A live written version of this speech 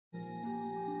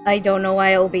I don't know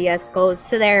why OBS goes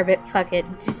to there, but fuck it.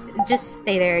 Just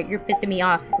stay there. You're pissing me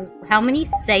off. How many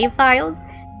save files?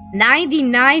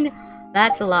 99?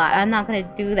 That's a lot. I'm not gonna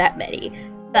do that many.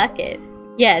 Fuck it.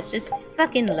 Yes, just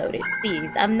fucking load it,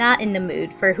 please. I'm not in the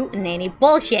mood for hootenanny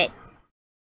bullshit.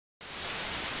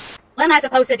 What am I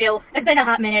supposed to do? It's been a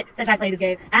hot minute since I played this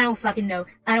game. I don't fucking know.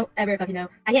 I don't ever fucking know.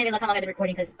 I can't even look how long I've been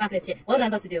recording because fuck this shit. What was I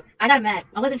supposed to do? I got mad.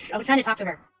 I was trying to talk to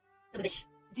her.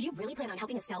 Do you really plan on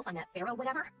helping Estelle find that pharaoh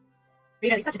whatever?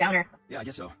 Rita, you're such a downer. Yeah, I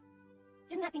guess so.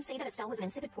 Didn't that thing say that Estelle was an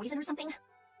insipid poison or something?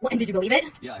 What, and did you believe it?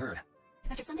 Yeah, I heard.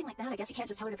 After something like that, I guess you can't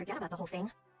just tell her to forget about the whole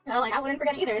thing. No, like, I wouldn't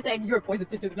forget either. It's like, you're a poison,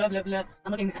 blah, blah, blah.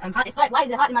 I'm hot as fuck. Why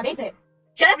is it hot in my basement?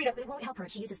 Shut up, Rita! But it won't help her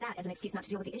if she uses that as an excuse not to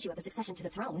deal with the issue of the succession to the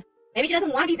throne. Maybe she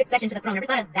doesn't want to be succession to the throne. Ever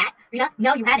thought of that, Rita?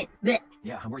 No, you haven't. Blech.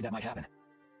 Yeah, I'm worried that might happen.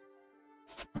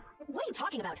 What are you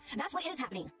talking about? That's what is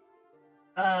happening.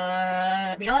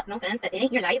 Rita, no offense, but it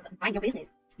ain't your life. Mind your business.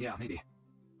 Yeah, maybe.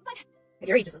 But...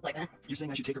 Yuri just looks like that. You're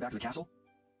saying I should take her back to the castle?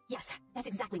 Yes, that's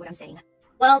exactly what I'm saying.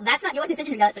 Well, that's not your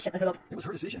decision, Rita, so shut the hell up. It was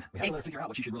her decision. We have to let her figure out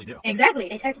what she should really do. Exactly,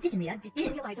 it's her decision, Rita. You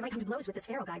realize it might come to blows with this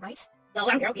pharaoh guy, right? No,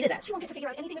 I don't care, beat his ass. She won't get to figure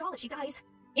out anything at all if she dies.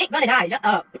 You ain't gonna die, shut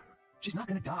up. She's not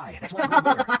gonna die. That's why I'm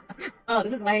going with her. Oh,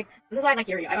 this is why I like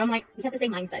Yuri. I'm like, we have the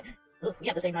same mindset. Ugh, we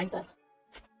have the same mindset.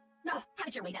 No, have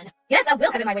it your way then. Yes, I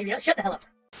will have it my way, Rita. Shut the hell up.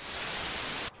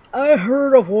 I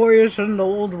heard a voice in the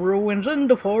old ruins in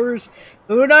the forest.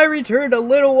 When I returned a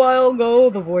little while ago,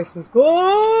 the voice was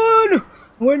gone.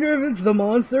 Wonder if it's the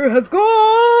monster has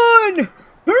gone.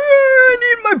 I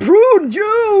need my prune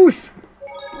juice.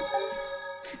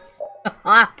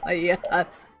 Yes.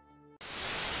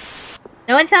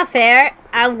 No, it's not fair.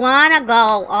 I wanna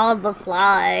go on the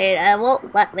slide. It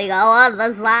won't let me go on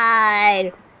the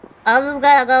slide. I'm just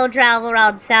gonna go travel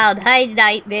around town. Hey,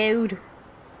 night, dude.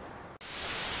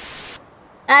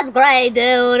 That's great,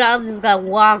 dude. I'm just gonna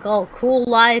walk all cool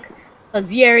like.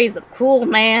 Cause Yuri's a cool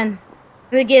man.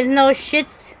 Who gives no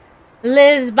shits.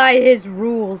 Lives by his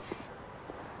rules.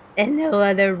 And no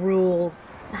other rules.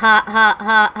 Ha ha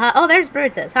ha ha. Oh, there's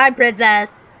Princess. Hi,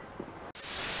 Princess.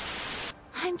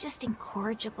 I'm just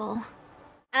incorrigible.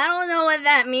 I don't know what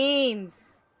that means.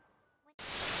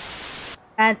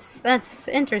 That's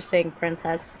interesting,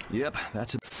 Princess. Yep,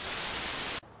 that's a...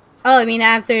 Oh, I mean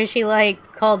after she,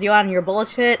 like, called you on your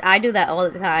bullshit? I do that all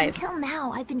the time. Until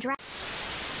now, I've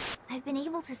been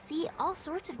able to see all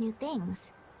sorts of new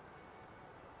things.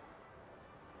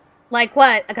 Like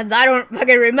what? Because I don't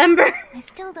fucking remember. I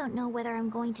still don't know whether I'm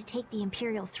going to take the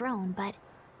Imperial throne, but...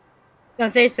 No,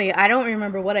 seriously, I don't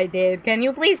remember what I did. Can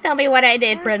you please tell me what I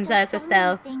did, there Princess are still so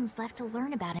Estelle? many things left to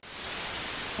learn about it.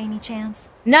 Any chance?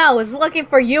 No, I was looking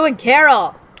for you and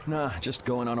Carol. Nah, just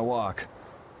going on a walk.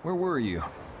 Where were you?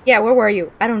 Yeah, where were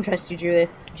you? I don't trust you,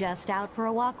 Judith. Just out for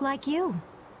a walk like you.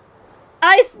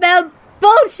 I smell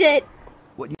bullshit!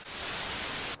 What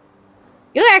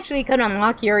You actually could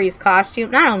unlock Yuri's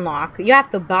costume. Not unlock, you have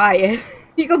to buy it.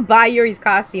 You could buy Yuri's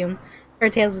costume for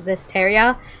Tales of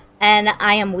Zestiria. And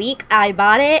I am weak, I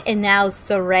bought it, and now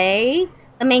Saray,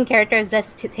 the main character of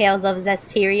Tales of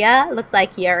Zestiria, looks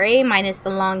like Yuri, minus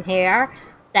the long hair.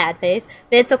 Sad face.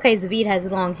 But it's okay, Zavid has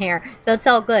long hair, so it's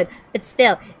all good. But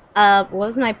still, what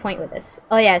was my point with this?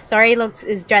 Oh yeah, Saray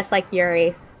is dressed like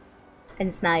Yuri. And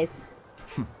it's nice.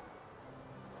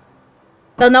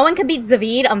 So no one can beat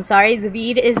Zavid. I'm sorry,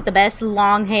 Zavid is the best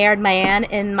long-haired man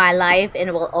in my life,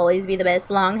 and will always be the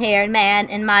best long-haired man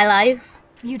in my life.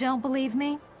 You don't believe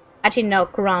me? Actually, no,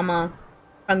 Kurama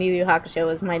from Yu Yu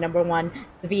Hakusho is my number 1.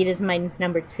 Zavid is my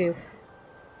number 2.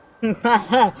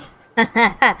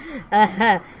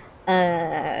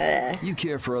 You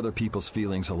care for other people's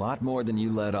feelings a lot more than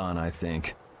you let on, I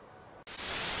think.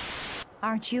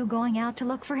 Aren't you going out to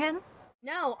look for him?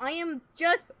 No, I am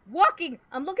just walking.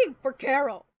 I'm looking for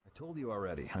Carol. I told you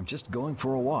already, I'm just going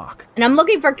for a walk. And I'm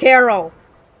looking for Carol.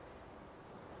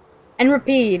 And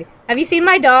repeat. Have you seen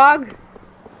my dog?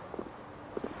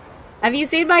 Have you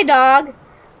seen my dog?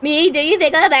 Me, do you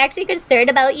think I'm actually concerned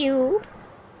about you?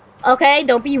 Okay,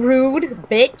 don't be rude,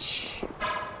 bitch.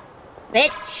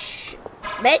 Bitch.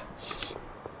 Bitch.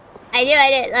 I knew I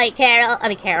didn't like Carol. I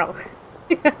mean, Carol.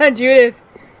 Judith.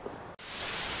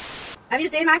 Have you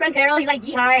seen my friend Carol? He's like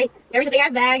yee-hi. Carries a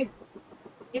big-ass bag.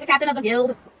 He's the captain of the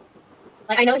guild.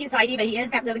 Like, I know he's tiny, but he is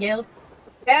captain of the guild.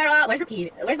 Carol, where's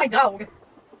Repeat? Where's my dog?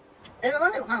 No,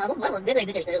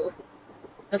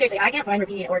 seriously, I can't find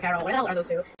Repeat or Carol. Where the hell are those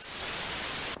two?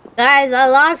 Guys, I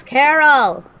lost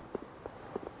Carol.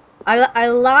 I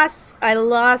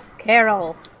lost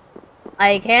Carol.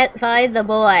 I can't find the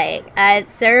boy.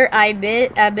 Sir, I'm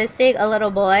missing a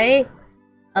little boy.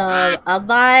 I'll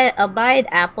buy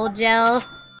apple gel.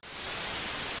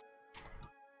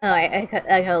 Oh, I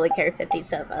totally carry 50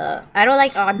 stuff. I don't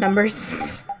like odd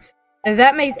numbers. If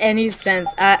that makes any sense.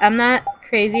 I'm not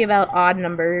crazy about odd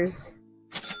numbers.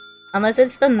 Unless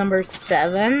it's the number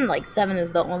 7. Like, 7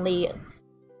 is the only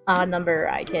odd number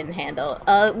I can handle.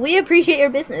 We appreciate your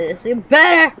business. You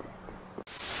better!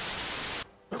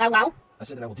 Hello? I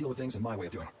said that I will deal with things in my way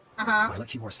of doing. Uh-huh. I let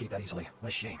Kimura escape that easily. What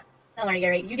a shame. Don't worry,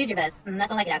 Gary. You did your best, and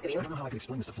that's all I can ask of you. I don't know how I can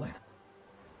explain this to Flynn.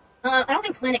 I don't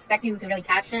think Flynn expects you to really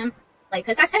catch him. Like,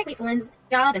 because that's technically Flynn's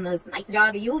job and the Knight's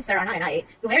job. You start on night at night.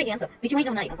 You're very handsome, but you ain't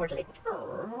no knight, unfortunately.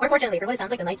 Or fortunately, for what it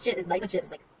sounds like, the Knight's shit is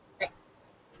like...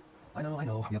 I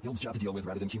know. We have Guild's job to deal with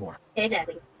rather than Kimura.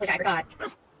 Exactly. Which I forgot.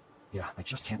 Yeah, I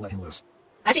just can't let him loose.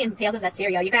 Actually, in Tales of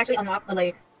Vesperia, you can actually unlock,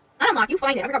 like... Not unlock, you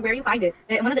find it. I forgot where you find it.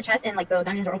 In one of the chests in, like, the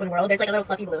dungeons or open world, there's, like, a little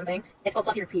fluffy balloon thing. It's called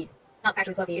Fluffy Repeat. Not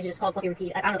actually fluffy, it's just called Fluffy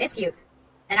Repeat. I don't know, it's cute.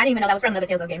 And I didn't even know that was from another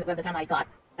Tales of game by the time I got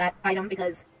that item,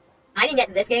 because I didn't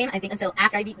get this game, I think, until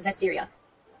after I beat Vesperia.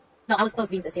 No, I was close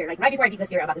to beating Vesperia. Like, right before I beat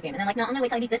Vesperia, I bought this game. And then, like, no, I'm gonna wait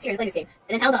till I beat Vesperia to play this game.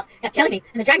 And then Eldof kept killing me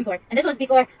in the Dragon Floor. And this was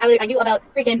before I knew about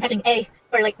freaking pressing A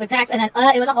for, like, the attacks. And then,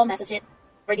 it was a whole mess of shit.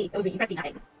 Or D. It was B. You pressed B, not A.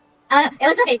 It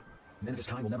was okay. Men of his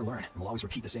kind will never learn, and will always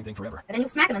repeat the same thing forever. And then you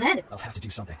smack him in the head. I'll have to do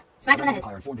something. Smack him in the head.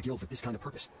 Empire and formed a guild for this kind of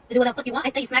purpose. To do what the fuck you want,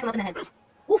 I say you smack him up in the head.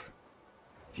 Oof.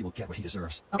 He will get what he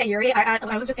deserves. Okay, Yuri,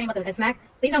 I was just saying about the head smack.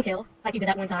 Please don't kill, like you did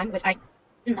that one time, which I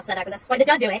didn't have said that, because that's why they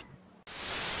don't do it.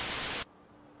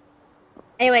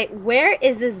 Anyway, where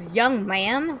is this young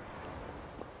man?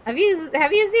 Have you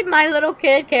seen my little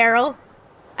kid, Carol?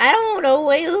 I don't know,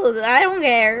 I don't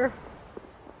care.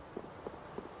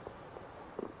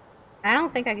 I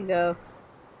don't think I can go.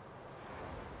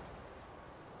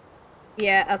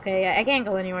 Yeah, okay, yeah, I can't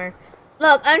go anywhere.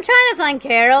 Look, I'm trying to find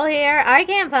Carol here. I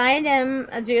can't find him,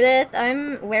 Judith.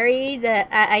 I'm worried that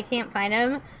I can't find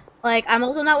him. Like, I'm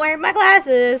also not wearing my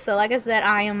glasses, so like I said,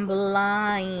 I am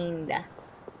blind.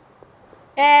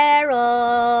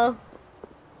 Carol!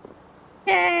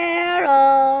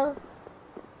 Carol!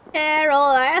 Carol,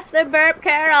 I have to burp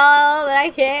Carol, but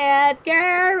I can't.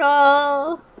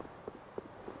 Carol!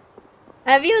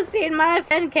 Have you seen my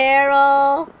friend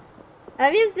Carol?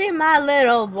 Have you seen my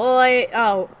little boy?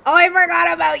 Oh, I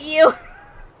forgot about you.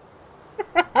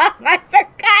 I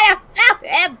forgot about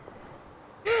him.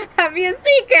 Have you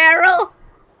seen Carol?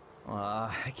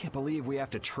 I can't believe we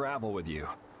have to travel with you.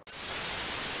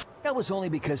 That was only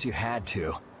because you had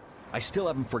to. I still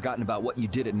haven't forgotten about what you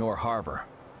did at Nor Harbor.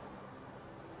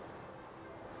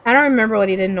 I don't remember what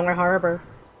he did in Nor Harbor.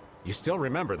 You still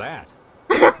remember that?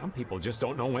 Some people just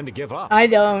don't know when to give up. I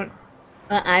don't.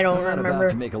 I don't I'm not remember. about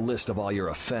to make a list of all your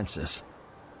offenses.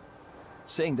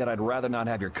 Saying that I'd rather not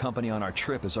have your company on our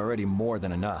trip is already more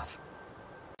than enough.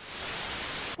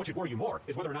 What should worry you more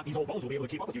is whether or not these old bones will be able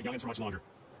to keep up with you youngins for much longer.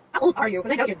 How old are you?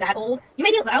 Because I doubt you're that old. You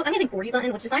may be, I'm guessing 40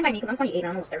 something, which is fine by me because I'm 28 and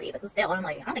I'm almost 30, but still, I'm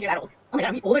like, I don't think you're that old. Oh my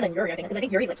god, I'm older than Yuri, I think, because I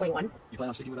think Yuri's like 21. You plan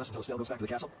on sticking with us until Estelle goes back to the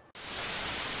castle?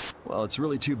 Well, it's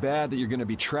really too bad that you're going to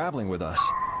be traveling with us,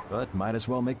 but might as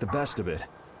well make the best of it.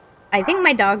 I think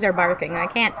my dogs are barking, I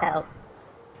can't tell.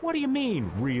 What do you mean,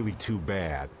 really too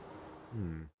bad? It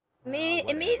means he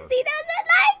doesn't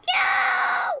like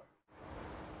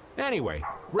you! Anyway,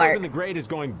 Bark. Raven the Great is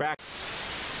going back.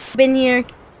 Been here.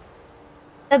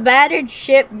 The battered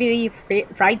ship be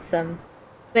frightsome,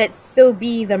 but so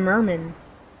be the mermen.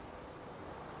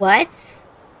 What?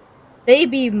 They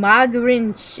be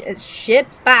modern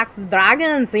ships, packs,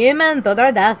 dragons, seamen to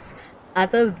their deaths.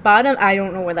 At the bottom, I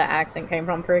don't know where that accent came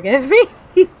from, forgive me.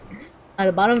 At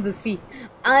the bottom of the sea.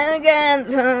 I can't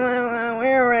tell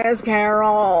where is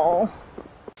Carol?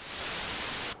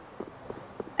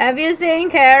 Have you seen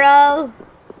Carol?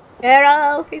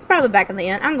 Carol? He's probably back in the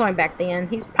inn. I'm going back to the inn.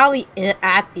 He's probably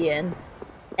at the inn.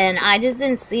 And I just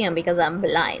didn't see him because I'm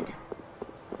blind.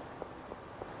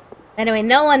 Anyway,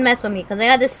 no one mess with me because I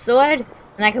got this sword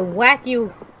and I can whack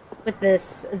you with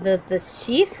this the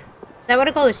sheath. Is that what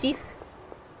I call a sheath?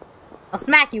 I'll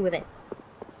smack you with it.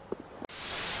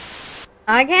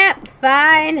 I can't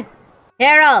find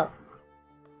Carol.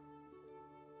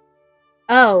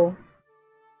 Oh.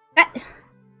 God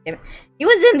damn it. He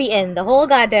was in the inn the whole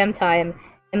goddamn time.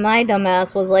 And my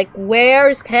dumbass was like,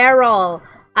 where's Carol?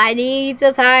 I need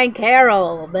to find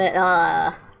Carol. But,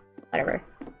 whatever.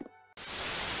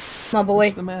 My boy.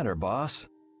 What's the matter, boss?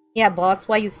 Yeah, boss,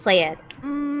 why you sad?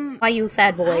 Why you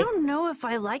sad boy? I don't know if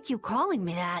I like you calling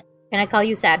me that. Can I call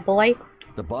you sad boy?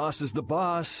 The boss is the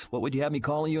boss. What would you have me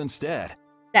calling you instead?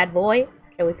 Sad boy?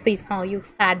 Can we please call you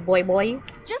sad boy?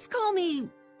 Just call me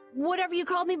whatever you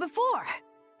called me before.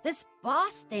 This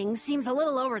boss thing seems a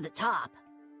little over the top.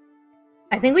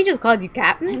 I think we just called you It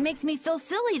captain. makes me feel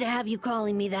silly to have you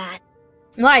calling me that.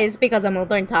 Why? It's because I'm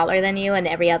older and taller than you in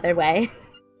every other way.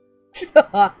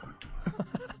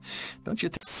 Don't you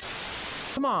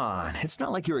Come on, it's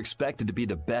not like you're expected to be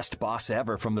the best boss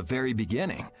ever from the very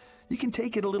beginning. You can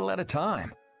take it a little at a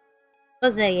time.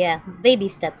 Yeah, baby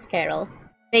steps, Carol.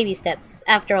 Baby steps.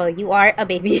 After all, you are a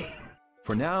baby.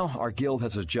 For now, our guild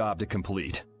has a job to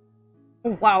complete.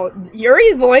 Wow,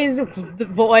 Yuri's voice,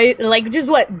 like,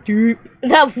 just went deep.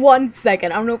 That 1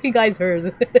 second. I don't know if you guys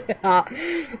heard.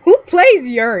 Who plays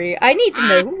Yuri? I need to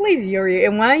know who plays Yuri,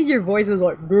 and why your voice is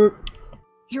like deep.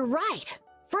 You're right.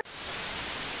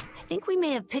 I think we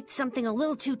may have picked something a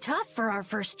little too tough for our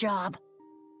first job.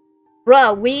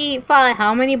 Bruh, we fought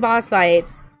how many boss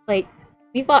fights? Like,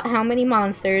 we fought how many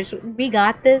monsters? We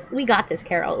got this. We got this,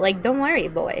 Carol. Like, don't worry,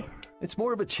 boy. It's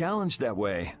more of a challenge that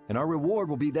way, and our reward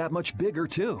will be that much bigger,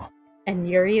 too. And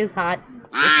Yuri is hot.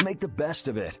 Let's make the best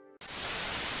of it.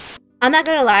 I'm not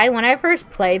gonna lie, when I first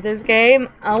played this game,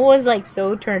 I was, like,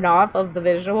 so turned off of the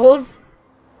visuals.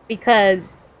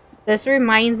 Because this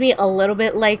reminds me a little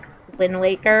bit like Wind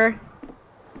Waker.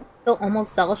 So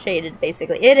almost cel-shaded,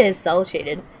 basically. It is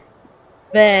cel-shaded.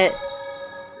 But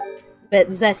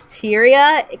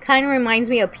Vesperia, it kind of reminds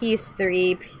me of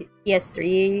PS3...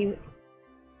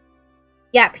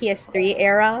 Yeah, PS3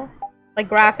 era, like,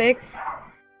 graphics.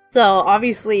 So,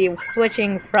 obviously,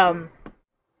 switching from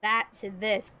that to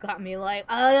this got me like,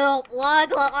 I don't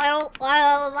want it.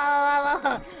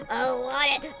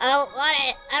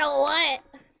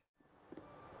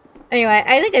 Anyway,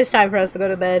 I think it's time for us to go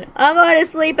to bed. I'm going to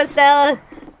sleep, Estella.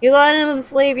 You going to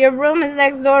sleep. Your room is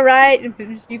next door, right?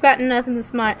 You got nothing to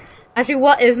smart. Actually,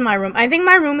 what is my room? I think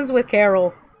my room is with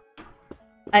Carol.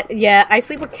 Yeah, I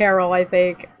sleep with Carol, I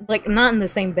think. Like, not in the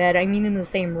same bed, I mean in the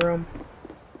same room.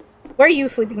 Where are you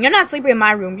sleeping? You're not sleeping in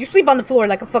my room. You sleep on the floor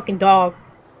like a fucking dog.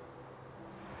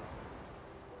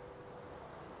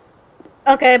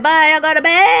 Okay, bye, I go to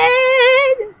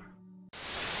bed!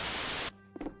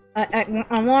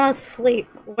 I wanna sleep.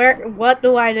 What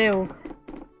do I do?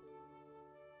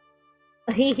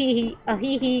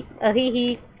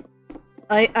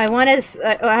 I wanna,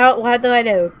 what do I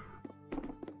do?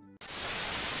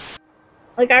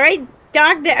 Like, I already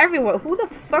dogged it everywhere. Who the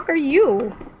fuck are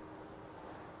you?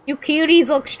 You cuties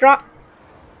look strong.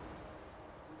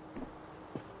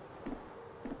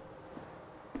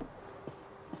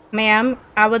 Ma'am,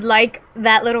 I would like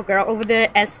that little girl over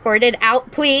there escorted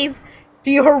out, please.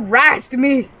 She harassed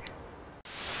me.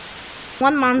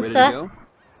 One monster. Ready to go?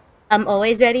 I'm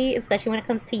always ready, especially when it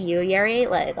comes to you, Yuri.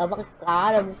 Like, oh my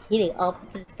god, I'm just heating up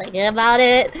just thinking about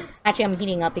it. Actually, I'm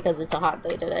heating up because it's a hot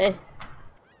day today.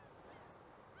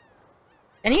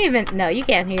 Can you even... No, you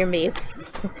can't hear me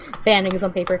fanning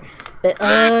some paper. But,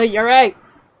 you're right.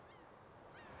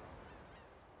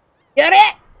 Get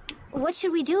it! What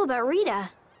should we do about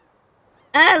Rita?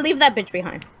 Leave that bitch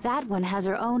behind. That one has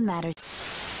her own matters.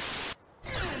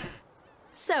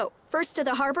 So, first to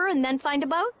the harbor and then find a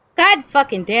boat? God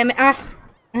fucking damn it. I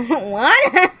don't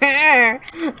want her.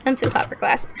 I'm too hot for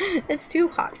glasses. It's too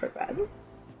hot for glasses.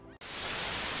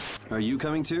 Are you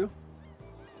coming too?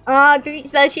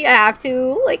 Does she have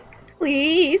to? Like,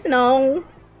 please, no.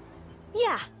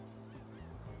 Yeah.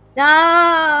 No.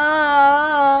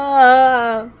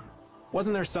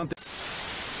 Wasn't there something?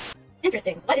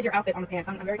 Interesting. What is your outfit on the pants?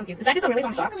 I'm very confused. Is that just a really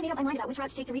long I sock? really made up my mind about which route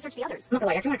to take to research the others. I'm not gonna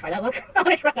lie, I actually want to try that look. I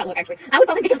want to try that look, actually. I would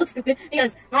probably make it look stupid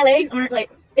because my legs aren't, like,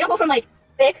 they don't go from, like,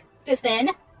 thick to thin.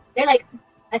 They're, like,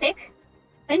 a thick,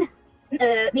 thin,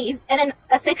 knees, and then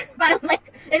a thick bottom,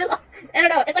 like, it's just, I don't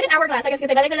know, it's like an hourglass, I guess you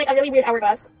could say. My legs are, like, a really weird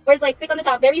hourglass, where it's, like, thick on the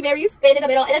top, very, very straight in the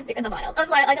middle, and then thick in the bottom. That's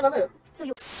why I like a little. So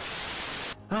you...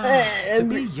 To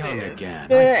be young again,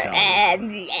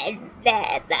 I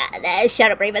tell you.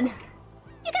 Shut up, Raven.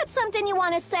 You got something you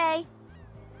want to say?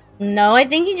 No, I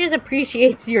think he just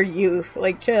appreciates your youth.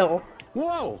 Like, chill.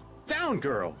 Whoa! Down,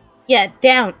 girl! Yeah,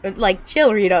 down. Like,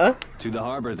 chill, Rita. To the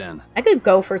harbor then. I could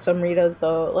go for some Ritas,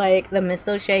 though. Like, the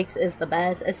Misto Shakes is the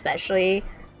best, especially...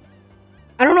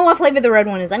 I don't know what flavor the red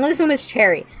one is. I'm gonna assume it's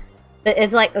cherry. But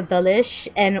it's, like, a delish.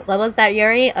 And what was that,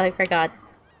 Yuri? Oh, I forgot.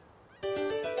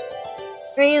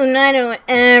 Reunited with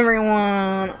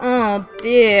everyone. Oh,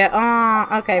 dear. Oh,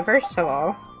 okay, first of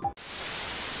all...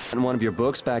 And one of your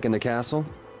books back in the castle?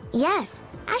 Yes.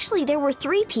 Actually, there were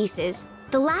 3 pieces.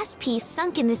 The last piece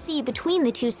sunk in the sea between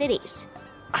the 2 cities.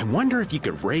 I wonder if you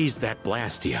could raise that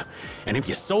Blastia, and if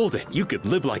you sold it, you could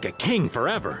live like a king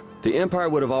forever. The Empire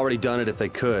would have already done it if they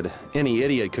could. Any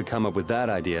idiot could come up with that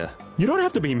idea. You don't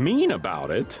have to be mean about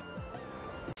it.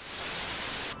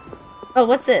 Oh,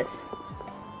 what's this? Is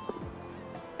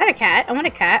that a cat? I want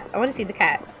a cat. I want to see the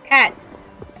cat. Cat!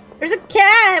 There's a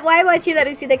cat! Why won't you let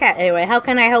me see the cat? Anyway, how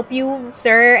can I help you,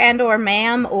 sir and or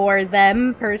ma'am or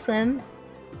them person?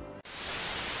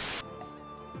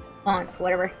 Fonts,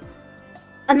 whatever.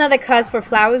 Another cause for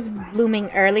flowers blooming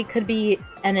early could be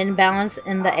an imbalance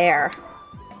in the air.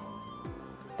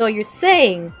 So you're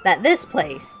saying that this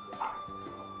place...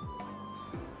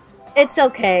 It's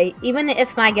okay, even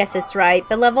if my guess is right,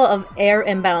 the level of air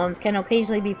imbalance can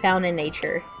occasionally be found in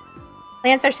nature.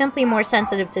 Plants are simply more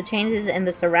sensitive to changes in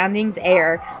the surroundings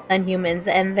air than humans,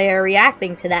 and they're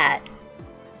reacting to that.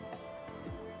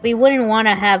 We wouldn't want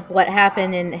to have what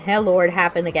happened in Hellord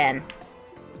happen again.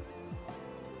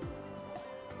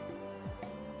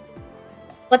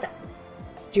 What the...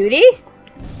 Judy?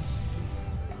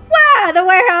 Wow, the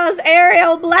warehouse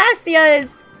aerial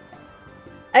blastias!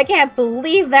 I can't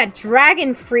believe that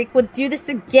dragon freak would do this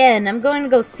again. I'm going to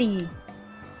go see.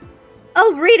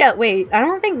 Oh, Rita! Wait, I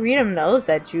don't think Rita knows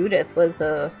that Judith was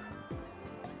the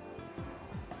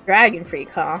dragon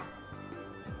freak, huh?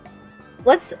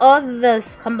 What's all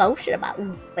this commotion about?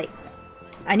 Ooh, wait,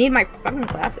 I need my fucking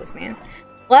glasses, man.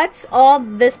 What's all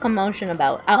this commotion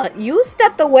about? You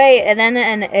stepped away and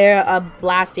then a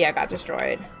Blastia got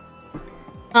destroyed.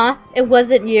 Huh? It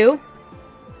wasn't you?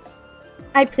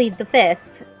 I plead the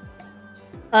fifth.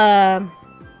 Do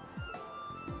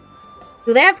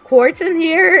they have courts in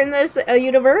here in this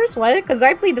universe? What? Because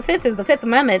I plead the fifth is the Fifth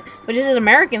Amendment, which is an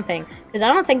American thing. Because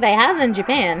I don't think they have it in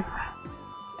Japan.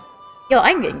 Yo,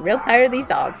 I'm getting real tired of these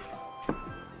dogs.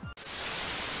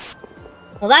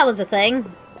 Well, that was a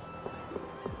thing.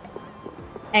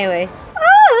 Anyway.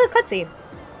 Oh, cutscene.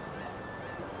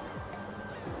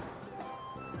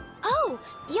 Oh,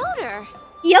 Yoder!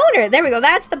 Yoder! There we go.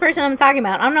 That's the person I'm talking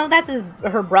about. I don't know if that's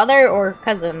her brother or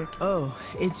cousin. Oh,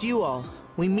 it's you all.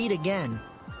 We meet again.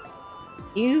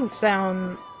 You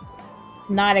sound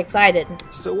not excited.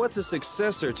 So what's a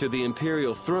successor to the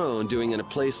Imperial throne doing in a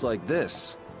place like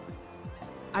this?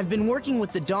 I've been working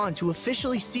with the Dawn to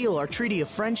officially seal our Treaty of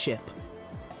Friendship.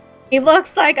 He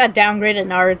looks like a downgraded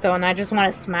Naruto and I just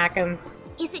want to smack him.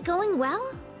 Is it going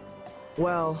well?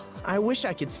 Well, I wish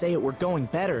I could say it were going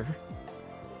better.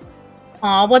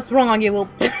 Aw, what's wrong, you little...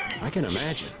 I can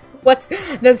imagine. What's...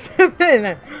 this?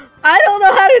 I don't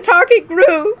know how to talk in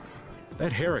groups!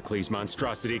 That Heracles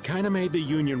monstrosity kinda made the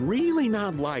Union really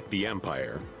not like the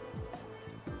Empire.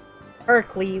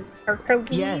 Hercules.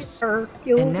 Yes.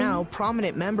 Hercules. And now,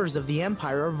 prominent members of the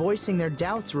Empire are voicing their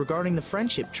doubts regarding the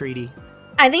Friendship Treaty.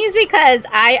 I think it's because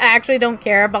I actually don't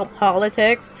care about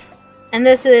politics. And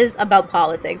this is about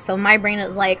politics. So my brain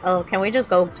is like, oh, can we just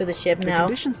go to the ship now? The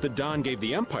conditions the Dawn gave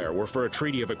the Empire were for a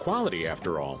treaty of equality,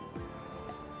 after all.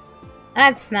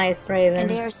 That's nice, Raven. And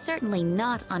they are certainly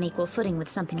not on equal footing with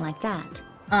something like that.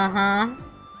 Uh-huh.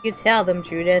 You tell them,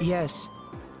 Judith. Yes.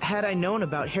 Had I known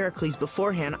about Heracles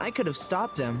beforehand, I could have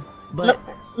stopped them, but...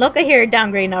 Look at here,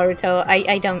 downgrade Naruto.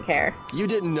 I don't care. You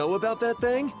didn't know about that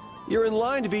thing? You're in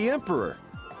line to be Emperor.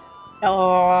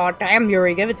 Oh, damn,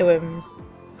 Yuri, give it to him.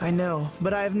 I know,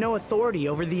 but I have no authority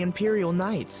over the Imperial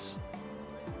Knights.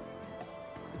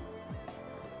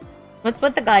 What's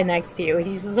with the guy next to you?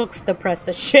 He just looks depressed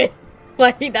as shit.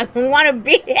 Like he doesn't want to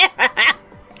be here.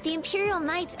 The Imperial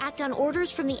Knights act on orders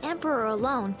from the Emperor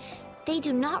alone. They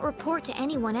do not report to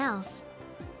anyone else.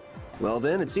 Well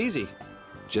then, it's easy.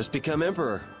 Just become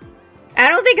Emperor. I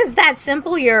don't think it's that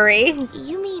simple, Yuri.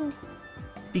 You mean...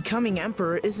 Becoming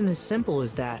Emperor isn't as simple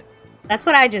as that. That's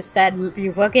what I just said,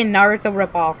 you fucking Naruto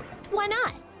ripoff. Why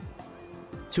not?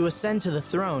 To ascend to the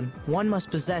throne, one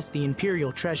must possess the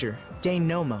Imperial treasure, Dane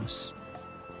Nomos.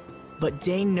 But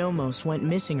Dane Nomos went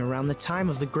missing around the time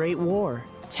of the Great War,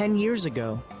 10 years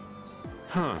ago.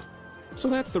 Huh. So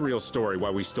that's the real story why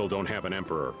we still don't have an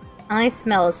Emperor. I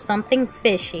smell something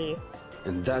fishy.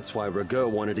 And that's why Rago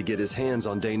wanted to get his hands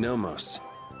on Denomos.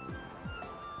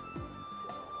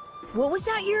 What was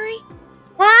that, Yuri?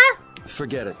 What?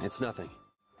 Forget it, it's nothing.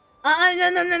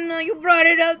 No, you brought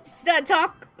it up.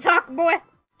 Talk, boy.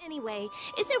 Anyway,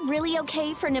 is it really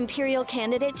okay for an Imperial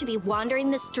candidate to be wandering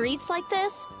the streets like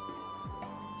this?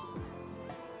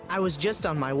 I was just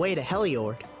on my way to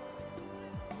Heliord.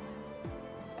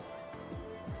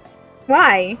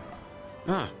 Why?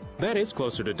 Ah, that is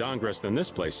closer to Dongress than this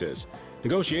place is.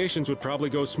 Negotiations would probably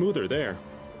go smoother there.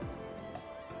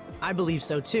 I believe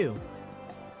so too.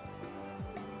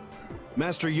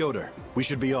 Master Yoder, we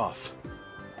should be off.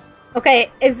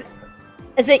 Okay, is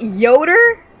it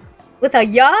Yoder? With a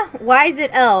ya? Why is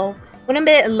it L? Wouldn't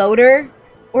it be Loader?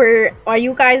 Or are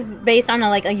you guys based on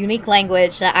a unique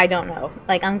language that I don't know?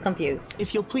 Like, I'm confused.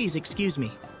 If you'll please excuse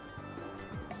me.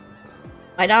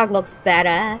 My dog looks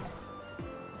badass.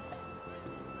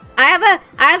 I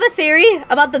have a theory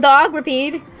about the dog,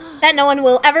 repeat, that no one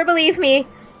will ever believe me.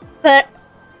 But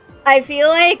I feel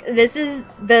like this is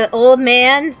the old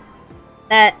man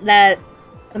that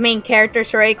the main character,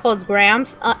 Sheree, calls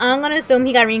Gramps. I'm gonna assume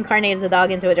he got reincarnated as a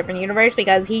dog into a different universe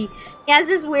because he has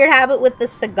this weird habit with the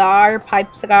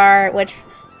pipe cigar, which,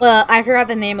 well, I forgot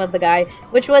the name of the guy,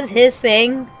 which was his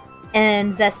thing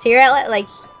in Vesperia. Like,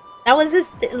 that was his,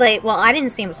 like, well, I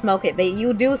didn't see him smoke it, but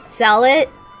you do sell it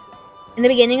in the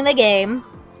beginning of the game,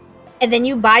 and then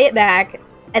you buy it back,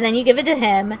 and then you give it to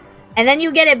him, and then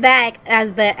you get it back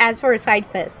as for a side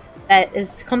quest that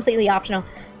is completely optional.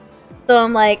 So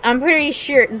I'm like, I'm pretty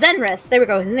sure Zenris, there we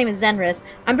go, his name is Zenris.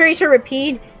 I'm pretty sure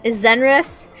Rapide is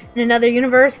Zenris in another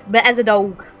universe, but as a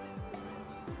dog.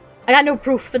 I got no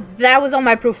proof, but that was all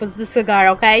my proof was the cigar,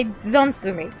 okay? Don't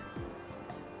sue me.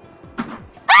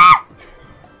 Ah!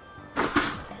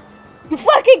 You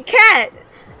fucking cat!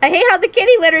 I hate how the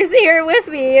kitty litter's here with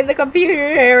me in the computer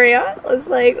area. It's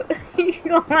like,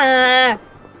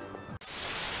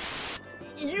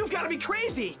 You've got to be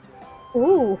crazy!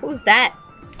 Ooh, who's that?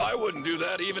 I wouldn't do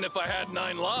that even if I had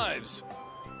 9 lives.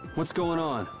 What's going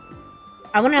on?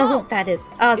 I want to know who that is.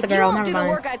 Oh, it's a girl. Never mind. If you won't do the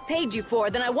work I've paid you for,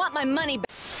 then I want my money back.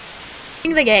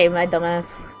 The game, my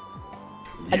dumbass.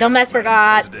 My dumbass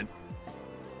forgot. President.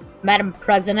 Madam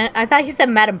President. I thought he said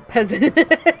Madam President.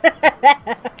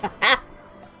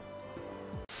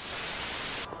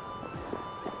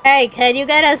 Hey, can you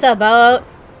get us a boat,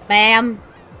 ma'am?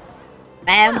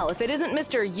 Ma'am? Well, if it isn't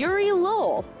Mr. Yuri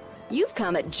Lowell, you've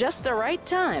come at just the right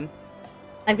time.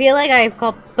 I feel like I've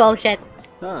called bullshit.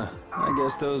 Huh. I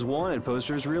guess those wanted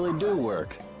posters really do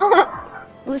work.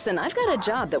 Listen, I've got a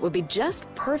job that would be just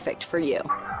perfect for you.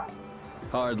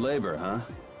 Hard labor, huh?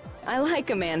 I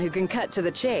like a man who can cut to the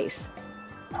chase.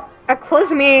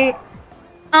 Excuse me.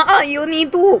 You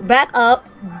need to back up,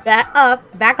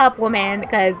 woman,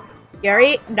 because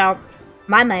Yuri, no,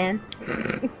 my man.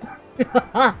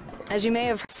 As you may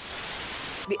have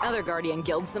heard, the other Guardian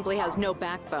Guild simply has no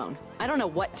backbone. I don't know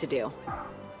what to do.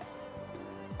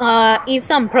 Eat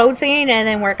some protein and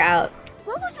then work out.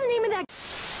 What was the name of that?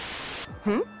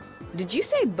 Did you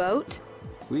say boat?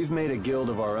 We've made a guild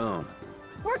of our own.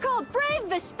 We're called Brave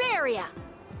Vesperia.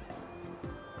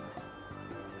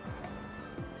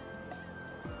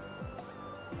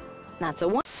 That's a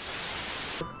one.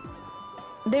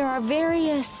 There are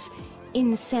various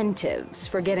incentives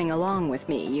for getting along with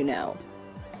me, you know.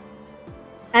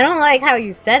 I don't like how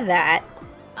you said that.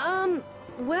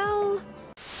 Well...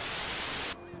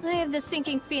 I have the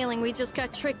sinking feeling we just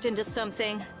got tricked into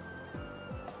something.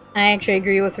 I actually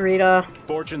agree with Rita.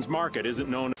 Fortune's Market isn't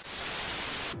known.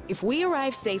 If we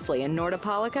arrive safely in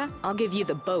Nordopolica, I'll give you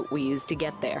the boat we used to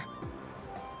get there.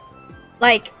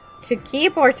 Like, to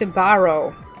keep or to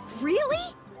borrow?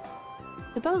 Really?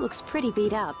 The boat looks pretty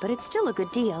beat up, but it's still a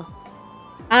good deal.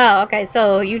 Oh, okay,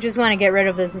 so you just want to get rid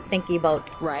of this stinky boat.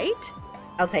 Right?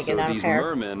 I'll take it, I don't these care.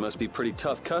 mermen must be pretty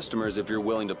tough customers if you're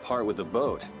willing to part with the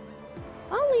boat.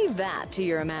 I'll leave that to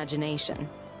your imagination.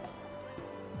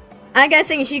 I'm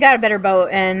guessing she got a better boat,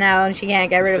 and now she can't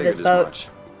get rid of this boat. Much.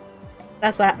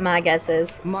 That's what my guess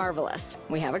is. Marvelous.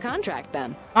 We have a contract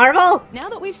then. Marvel! Now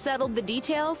that we've settled the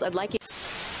details, I'd like you...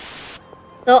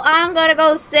 So I'm gonna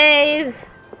go save,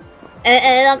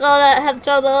 and I'm gonna have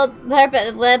trouble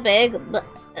burping,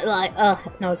 like,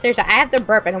 no, seriously, I have to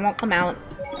burp and it won't come out.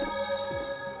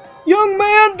 Young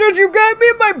man, did you get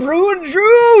me my prune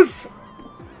juice?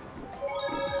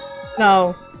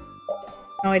 No.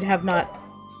 No, I have not.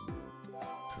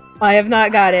 I have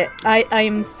not got it. I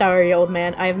am sorry, old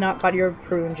man. I have not got your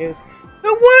prune juice.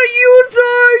 And what use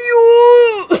are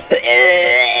you?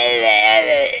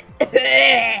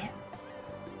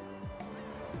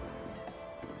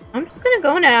 I'm just gonna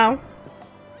go now.